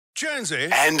Jonesy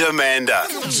and Amanda.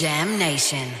 Jam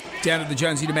Nation. Down at the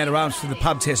Jonesy and Amanda Arms for the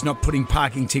pub test, not putting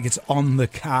parking tickets on the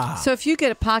car. So if you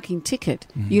get a parking ticket,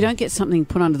 you don't get something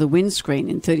put under the windscreen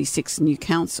in 36 new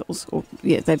councils, or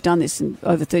they've done this in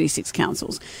over 36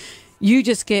 councils. You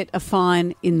just get a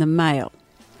fine in the mail.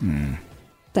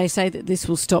 They say that this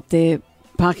will stop their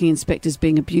parking inspectors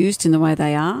being abused in the way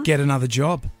they are. Get another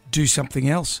job. Do something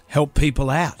else. Help people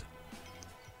out.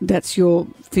 That's your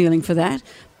feeling for that.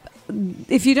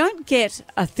 If you don't get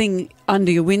a thing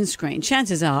under your windscreen,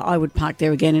 chances are I would park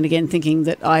there again and again thinking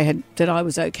that I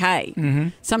was okay. Mm-hmm.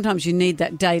 Sometimes you need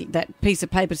that piece of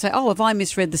paper to say, oh, have I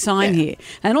misread the sign here?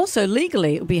 And also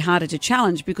legally it would be harder to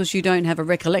challenge because you don't have a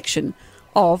recollection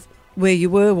of where you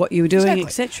were, what you were doing,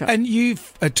 etc. And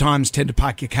you've at times tend to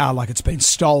park your car like it's been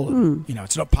stolen. You know,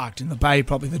 it's not parked in the bay,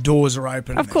 probably the doors are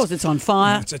open. Of course, it's on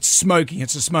fire. You know, it's smoking,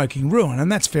 it's a smoking ruin,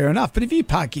 and that's fair enough. But if you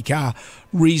park your car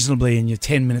reasonably and you're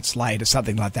 10 minutes late or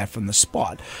something like that from the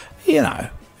spot, you know,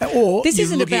 or this you're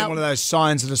isn't looking about at one of those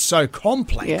signs that are so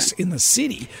complex in the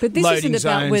city. But this loading isn't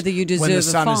about zones, whether you deserve when the a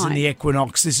sun is in fine. the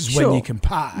equinox, this is when you can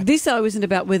park. This, though, isn't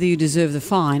about whether you deserve the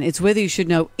fine. It's whether you should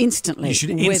know instantly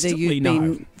whether you've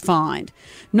been fined.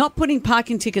 Not putting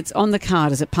parking tickets on the car,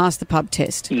 does it pass the pub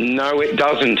test? No, it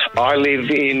doesn't. I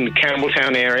live in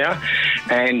Campbelltown area,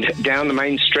 and down the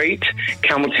main street,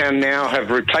 Campbelltown now have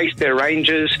replaced their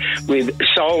rangers with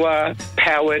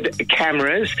solar-powered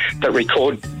cameras that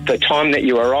record the time that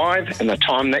you arrive and the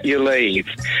time that you leave.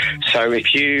 So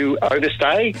if you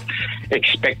overstay,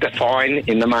 expect a fine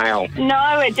in the mail.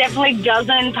 No, it definitely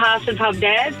doesn't pass the pub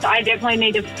test. I definitely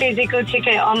need a physical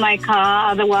ticket on my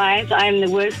car. Otherwise, I'm the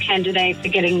worst candidate for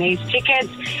getting these tickets,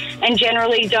 and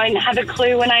generally don't have a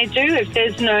clue when I do if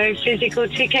there's no physical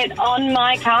ticket on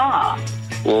my car.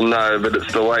 Well, no, but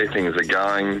it's the way things are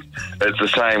going. It's the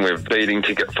same with speeding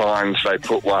ticket fines. They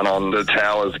put one on the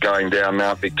towers going down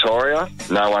Mount Victoria.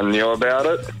 No one knew about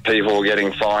it. People were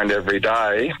getting fined every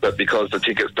day, but because the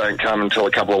tickets don't come until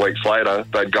a couple of weeks later,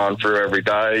 they'd gone through every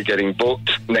day, getting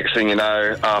booked. Next thing you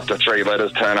know, after 3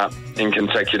 letters turn up in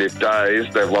consecutive days,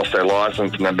 they've lost their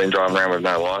licence and they've been driving around with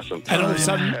no licence. And all of a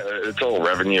sudden, it's all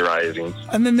revenue raising.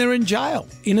 And then they're in jail.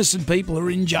 Innocent people are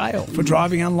in jail for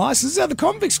driving unlicensed. This is how the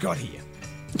convicts got here.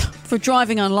 For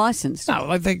driving unlicensed? No,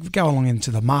 like they go along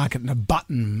into the market and a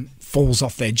button falls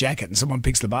off their jacket and someone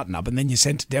picks the button up and then you're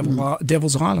sent to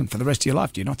Devil's Island for the rest of your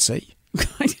life. Do you not see?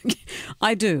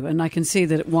 I do, and I can see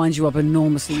that it winds you up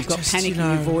enormously. You've got panic in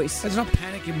your voice. There's not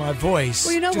panic in my voice.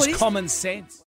 Well, you know just what? common sense.